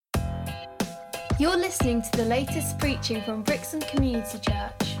You're listening to the latest preaching from Brixham Community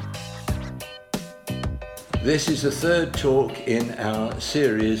Church. This is the third talk in our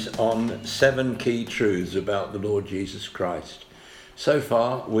series on 7 key truths about the Lord Jesus Christ. So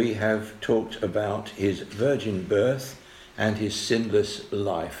far we have talked about his virgin birth and his sinless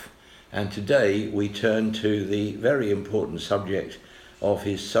life. And today we turn to the very important subject of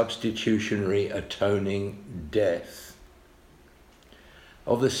his substitutionary atoning death.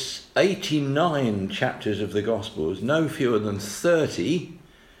 Of the 89 chapters of the Gospels, no fewer than 30,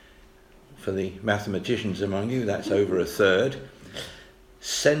 for the mathematicians among you, that's over a third,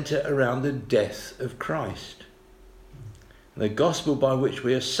 centre around the death of Christ. The gospel by which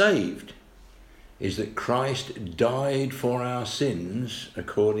we are saved is that Christ died for our sins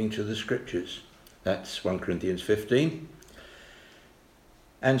according to the Scriptures. That's 1 Corinthians 15.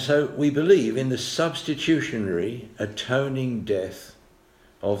 And so we believe in the substitutionary atoning death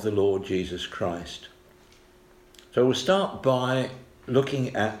of the Lord Jesus Christ. So we'll start by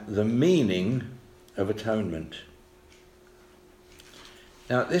looking at the meaning of atonement.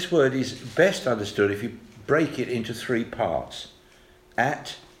 Now this word is best understood if you break it into 3 parts.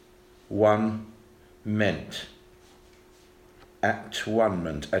 At one meant.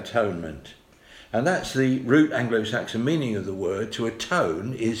 At-one-ment, atonement. And that's the root Anglo-Saxon meaning of the word. To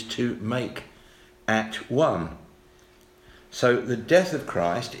atone is to make at one. So the death of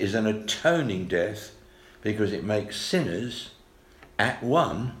Christ is an atoning death because it makes sinners at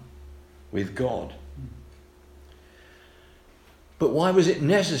one with God. But why was it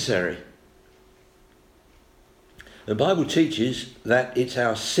necessary? The Bible teaches that it's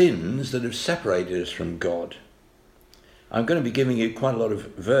our sins that have separated us from God. I'm going to be giving you quite a lot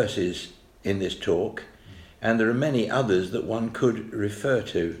of verses in this talk, and there are many others that one could refer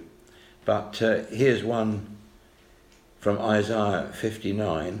to. But here's one from Isaiah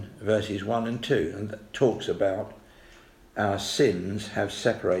 59, verses 1 and 2, and that talks about our sins have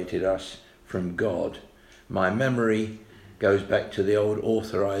separated us from God. My memory goes back to the old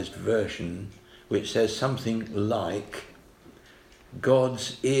authorized version, which says something like,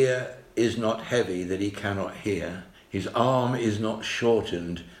 God's ear is not heavy that he cannot hear, his arm is not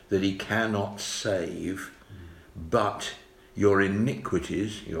shortened that he cannot save, but your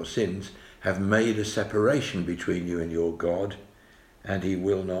iniquities, your sins, have made a separation between you and your God, and he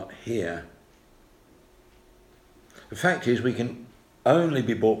will not hear. The fact is, we can only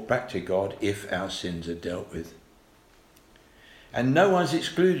be brought back to God if our sins are dealt with. And no one's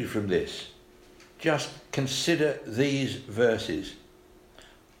excluded from this. Just consider these verses.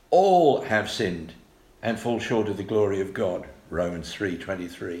 All have sinned and fall short of the glory of God, Romans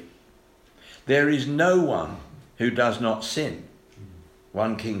 3:23. There is no one who does not sin,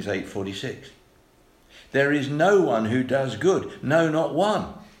 1 Kings 8:46. There is no one who does good, no, not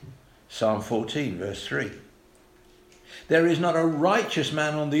one, Psalm 14 verse 3. There is not a righteous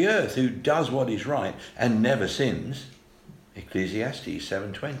man on the earth who does what is right and never sins, Ecclesiastes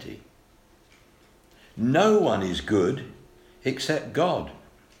 7:20. No one is good except God,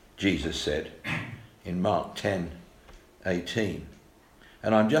 Jesus said in Mark 10:18.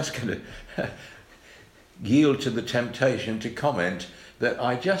 And I'm just going to yield to the temptation to comment that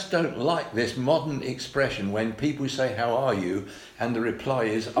I just don't like this modern expression when people say, how are you? And the reply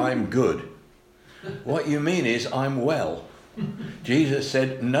is, I'm good. What you mean is, I'm well. Jesus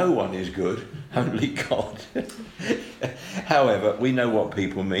said, no one is good, only God. However, we know what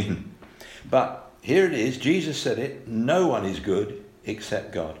people mean. But here it is, Jesus said it, no one is good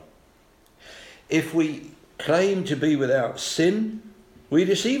except God. If we claim to be without sin, we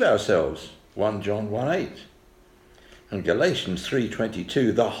deceive ourselves, 1 John 1:8. And Galatians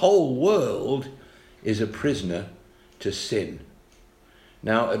 3:22, the whole world is a prisoner to sin.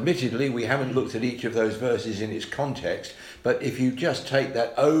 Now, admittedly, we haven't looked at each of those verses in its context, but if you just take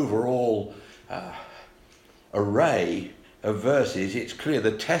that overall array of verses, it's clear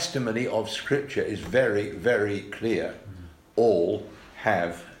the testimony of Scripture is very, very clear. All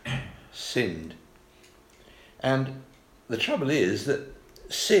have sinned. And the trouble is that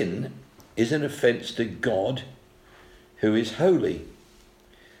sin is an offence to God, who is holy.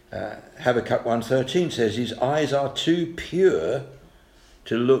 Habakkuk 1:13 says his eyes are too pure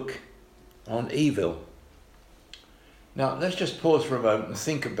to look on evil. Now let's just pause for a moment and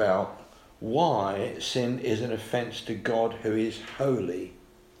think about why sin is an offence to God, who is holy.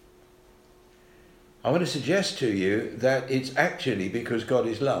 I want to suggest to you that it's actually because God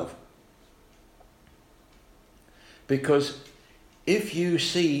is love. Because if you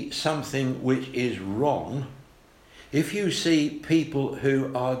see something which is wrong, if you see people who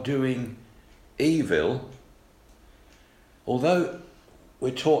are doing evil, although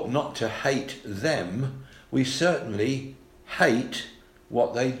we're taught not to hate them, we certainly hate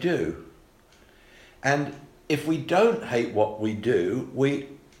what they do. And if we don't hate what we do, we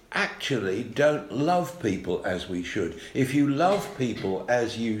actually don't love people as we should. If you love people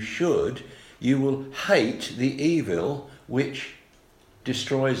as you should, you will hate the evil which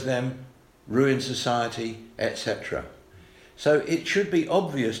destroys them, ruins society, etc. So it should be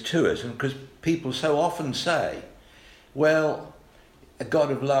obvious to us, and because people so often say, well, a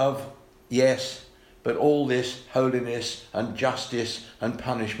God of love, yes, but all this holiness and justice and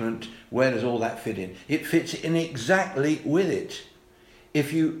punishment, where does all that fit in? It fits in exactly with it.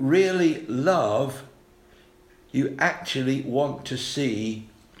 If you really love, you actually want to see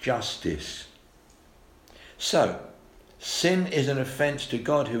justice. So, sin is an offence to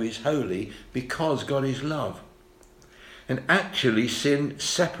God who is holy because God is love. And actually sin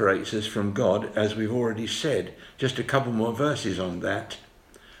separates us from God, as we've already said. Just a couple more verses on that.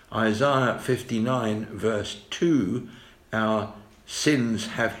 Isaiah 59 verse 2, our sins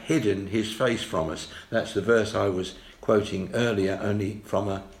have hidden his face from us. That's the verse I was quoting earlier, only from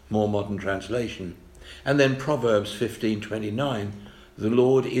a more modern translation. And then Proverbs 15:29, the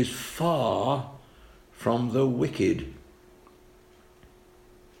Lord is far from the wicked.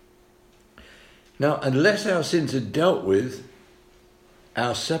 Now, unless our sins are dealt with,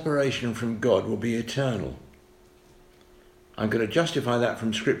 our separation from God will be eternal. I'm going to justify that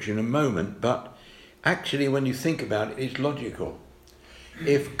from Scripture in a moment, but actually when you think about it, it's logical.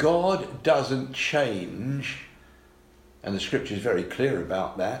 If God doesn't change, and the Scripture is very clear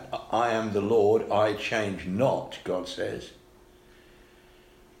about that, I am the Lord, I change not, God says.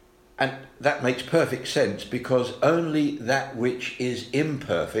 And that makes perfect sense, because only that which is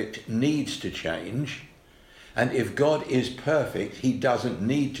imperfect needs to change. And if God is perfect, he doesn't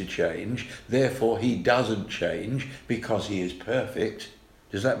need to change. Therefore, he doesn't change because he is perfect.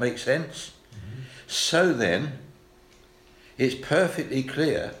 Does that make sense? Mm-hmm. So then, it's perfectly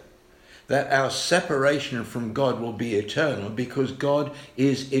clear that our separation from God will be eternal, because God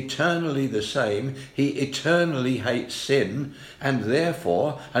is eternally the same. He eternally hates sin, and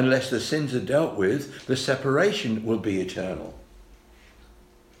therefore, unless the sins are dealt with, the separation will be eternal.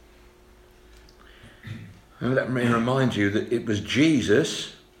 And let me remind you that it was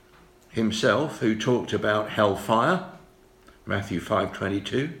Jesus himself who talked about hellfire, Matthew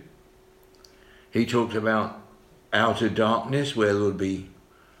 5:22. He talked about outer darkness where there would be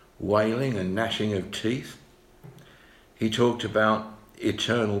wailing and gnashing of teeth. He talked about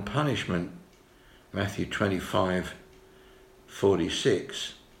eternal punishment, Matthew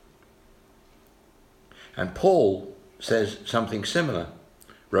 25:46. And Paul says something similar.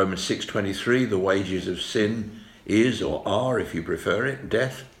 Romans 6:23, the wages of sin is, or are, if you prefer it,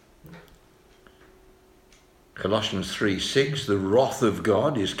 death. Colossians 3:6, the wrath of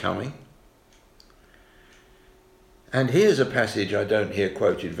God is coming. And here's a passage I don't hear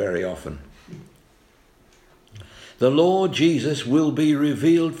quoted very often. The Lord Jesus will be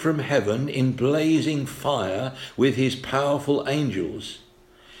revealed from heaven in blazing fire with his powerful angels.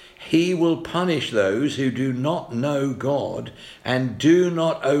 He will punish those who do not know God and do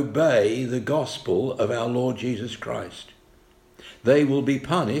not obey the gospel of our Lord Jesus Christ. They will be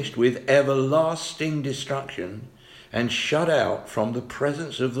punished with everlasting destruction and shut out from the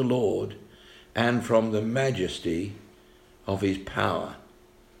presence of the Lord and from the majesty of his power.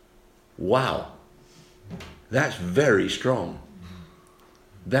 Wow, that's very strong.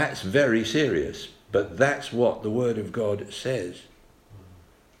 That's very serious, but that's what the Word of God says.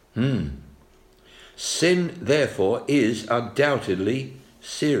 Sin, therefore, is undoubtedly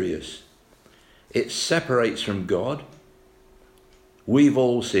serious. It separates from God. We've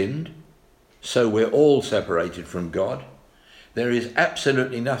all sinned, so we're all separated from God. There is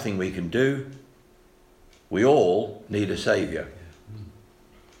absolutely nothing we can do. We all need a saviour.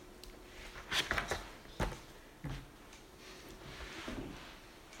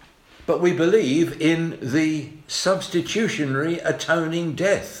 But we believe in the substitutionary atoning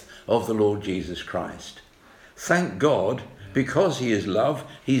death of the Lord Jesus Christ. Thank God, because he is love,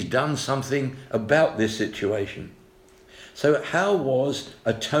 he's done something about this situation. So how was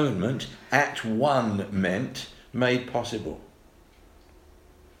atonement at one meant made possible?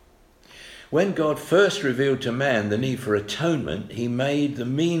 When God first revealed to man the need for atonement, he made the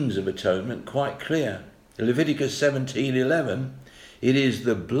means of atonement quite clear. Leviticus 17:11, it is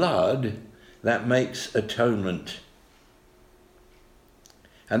the blood that makes atonement.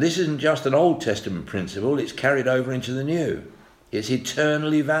 And this isn't just an Old Testament principle, it's carried over into the New. It's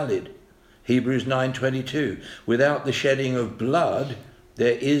eternally valid. Hebrews 9:22, without the shedding of blood,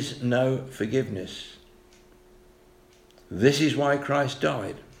 there is no forgiveness. This is why Christ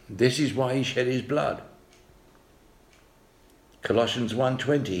died. This is why he shed his blood. Colossians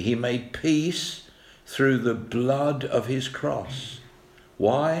 1:20, he made peace through the blood of his cross.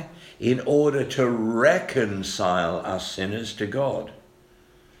 Why? In order to reconcile us sinners to God.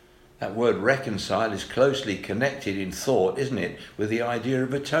 That word reconcile is closely connected in thought, isn't it, with the idea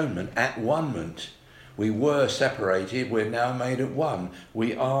of atonement, at one-ment. We were separated, we're now made at one.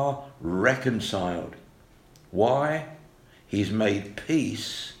 We are reconciled. Why? He's made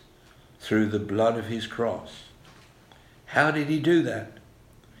peace through the blood of his cross. How did he do that?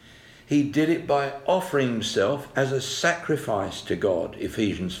 He did it by offering himself as a sacrifice to God,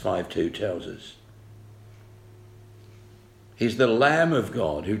 Ephesians 5:2 tells us. He's the Lamb of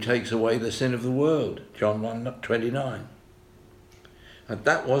God who takes away the sin of the world, John 1:29. And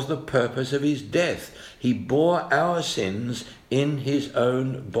that was the purpose of his death. He bore our sins in his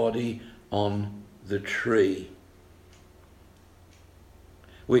own body on the tree.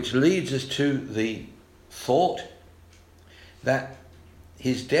 Which leads us to the thought that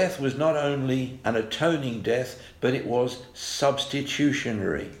his death was not only an atoning death, but it was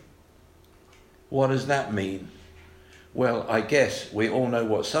substitutionary. What does that mean? Well, I guess we all know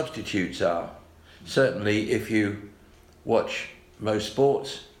what substitutes are. Certainly if you watch most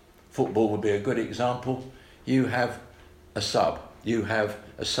sports, football would be a good example, you have a sub, you have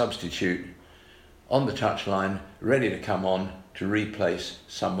a substitute on the touchline, ready to come on to replace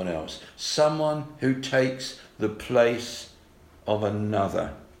someone else. Someone who takes the place of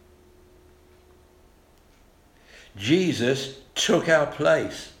another. Jesus took our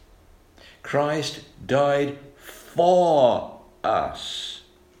place. Christ died for us,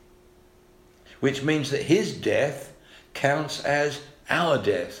 which means that his death counts as our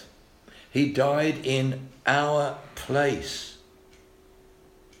death. He died in our place.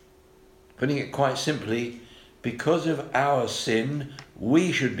 Putting it quite simply, because of our sin,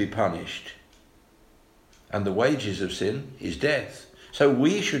 we should be punished. And the wages of sin is death. So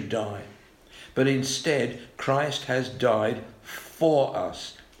we should die. But instead, Christ has died for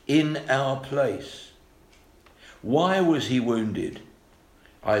us, in our place. Why was he wounded?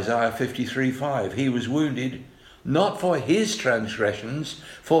 Isaiah 53:5, he was wounded not for his transgressions,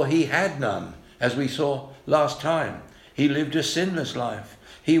 for he had none, as we saw last time. He lived a sinless life.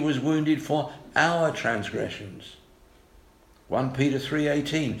 He was wounded for our transgressions. 1 Peter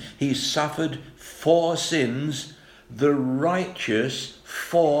 3:18, he suffered for sins, the righteous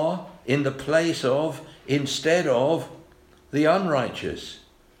for, in the place of, instead of, the unrighteous.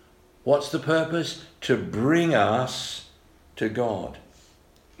 What's the purpose? To bring us to God.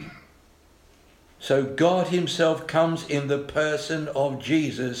 So God himself comes in the person of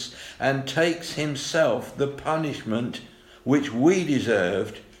Jesus and takes himself the punishment which we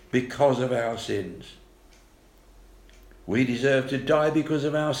deserved because of our sins. We deserve to die because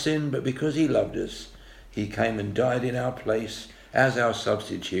of our sin, but because he loved us, he came and died in our place as our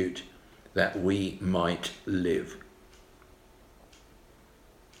substitute, that we might live.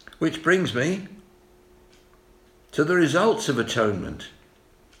 Which brings me to the results of atonement.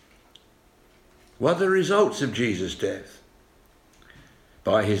 What are the results of Jesus' death?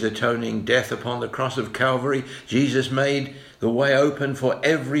 By his atoning death upon the cross of Calvary, Jesus made the way open for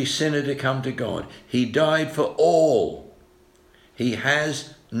every sinner to come to God. He died for all. He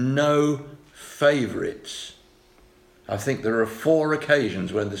has no favourites. I think there are 4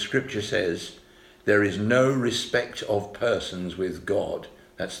 occasions when the scripture says there is no respect of persons with God.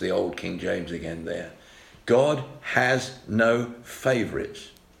 That's the old King James again there. God has no favourites.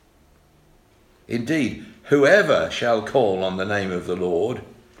 Indeed, whoever shall call on the name of the Lord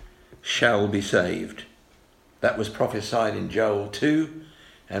shall be saved. That was prophesied in Joel 2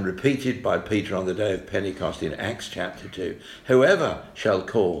 and repeated by Peter on the day of Pentecost in Acts chapter 2. Whoever shall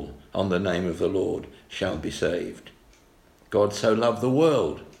call on the name of the Lord shall be saved. God so loved the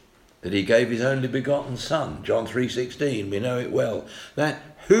world that he gave his only begotten Son, John 3:16, we know it well, that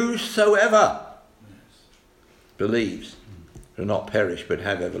whosoever believes shall not perish but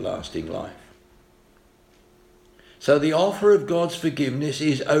have everlasting life. So the offer of God's forgiveness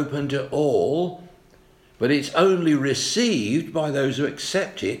is open to all, but it's only received by those who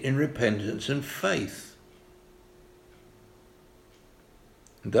accept it in repentance and faith.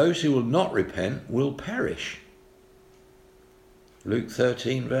 And those who will not repent will perish. Luke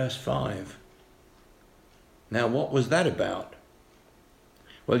 13 verse 5. Now what was that about?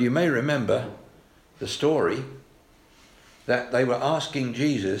 Well, you may remember the story that they were asking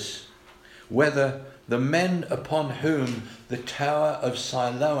Jesus whether the men upon whom the Tower of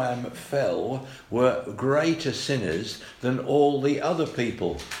Siloam fell were greater sinners than all the other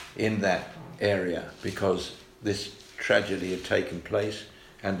people in that area, because this tragedy had taken place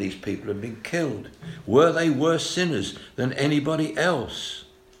and these people had been killed. Were they worse sinners than anybody else?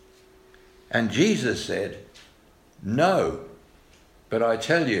 And Jesus said, no, but I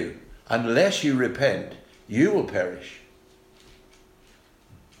tell you, unless you repent, you will perish.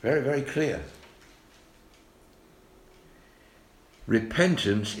 Very, very clear.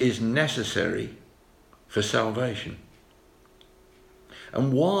 Repentance is necessary for salvation.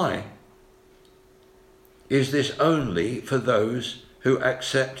 And why is this only for those who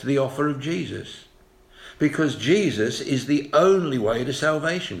accept the offer of Jesus? Because Jesus is the only way to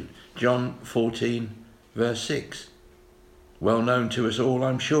salvation. John 14 verse 6. Well known to us all,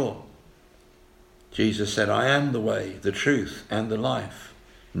 I'm sure. Jesus said, I am the way, the truth, and the life.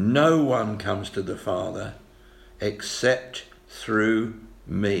 No one comes to the Father except through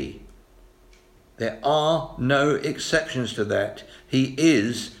me. There are no exceptions to that. He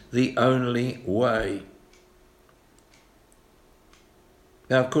is the only way.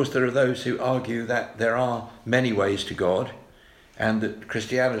 Now, of course, there are those who argue that there are many ways to God and that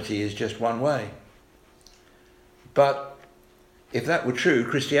Christianity is just one way. But if that were true,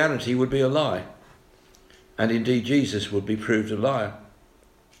 Christianity would be a lie. And indeed, Jesus would be proved a liar.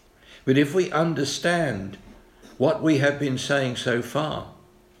 But if we understand what we have been saying so far,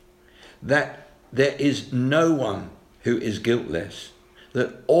 that there is no one who is guiltless,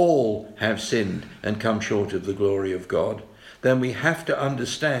 that all have sinned and come short of the glory of God, then we have to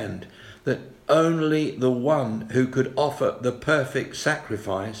understand that only the one who could offer the perfect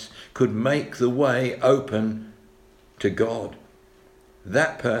sacrifice could make the way open to God.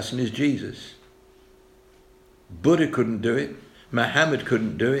 That person is Jesus. Buddha couldn't do it. Muhammad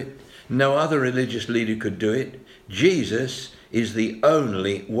couldn't do it. No other religious leader could do it. Jesus is the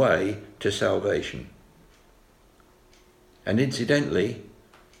only way to salvation. And incidentally,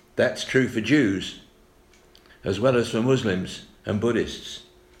 that's true for Jews as well as for Muslims and Buddhists.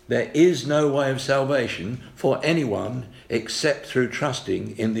 There is no way of salvation for anyone except through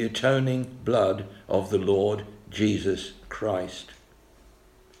trusting in the atoning blood of the Lord Jesus Christ.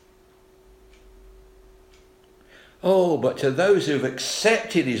 Oh, but to those who have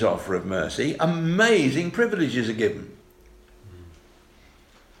accepted his offer of mercy, amazing privileges are given.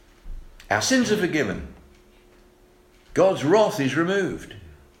 Our sins are forgiven. God's wrath is removed.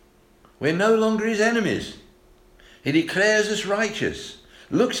 We're no longer his enemies. He declares us righteous,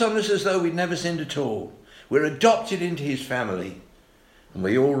 looks on us as though we'd never sinned at all. We're adopted into his family, and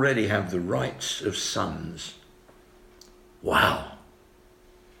we already have the rights of sons. Wow.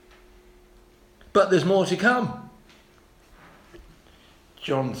 But there's more to come.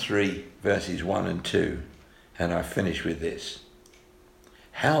 John 3 verses 1 and 2, and I finish with this.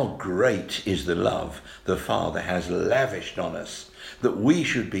 How great is the love the Father has lavished on us, that we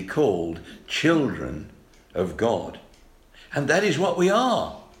should be called children of God. And that is what we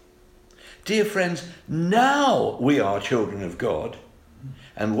are. Dear friends, now we are children of God,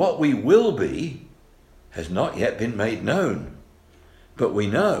 and what we will be has not yet been made known. But we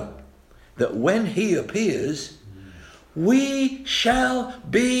know that when he appears, we shall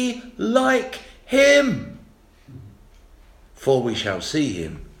be like him, for we shall see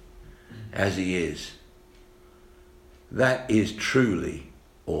him as he is. That is truly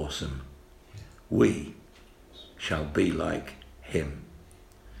awesome. We shall be like him.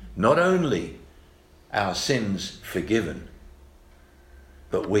 Not only our sins forgiven,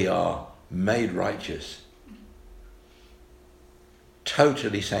 but we are made righteous,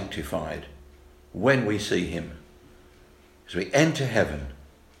 totally sanctified when we see him. As we enter heaven,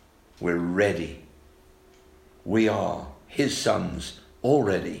 we're ready. We are his sons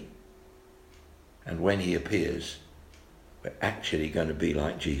already. And when he appears, we're actually going to be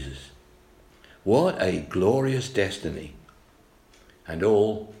like Jesus. What a glorious destiny. And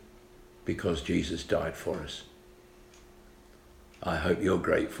all because Jesus died for us. I hope you're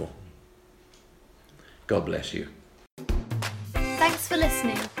grateful. God bless you. Thanks for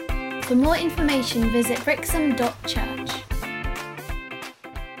listening. For more information, visit brixham.church.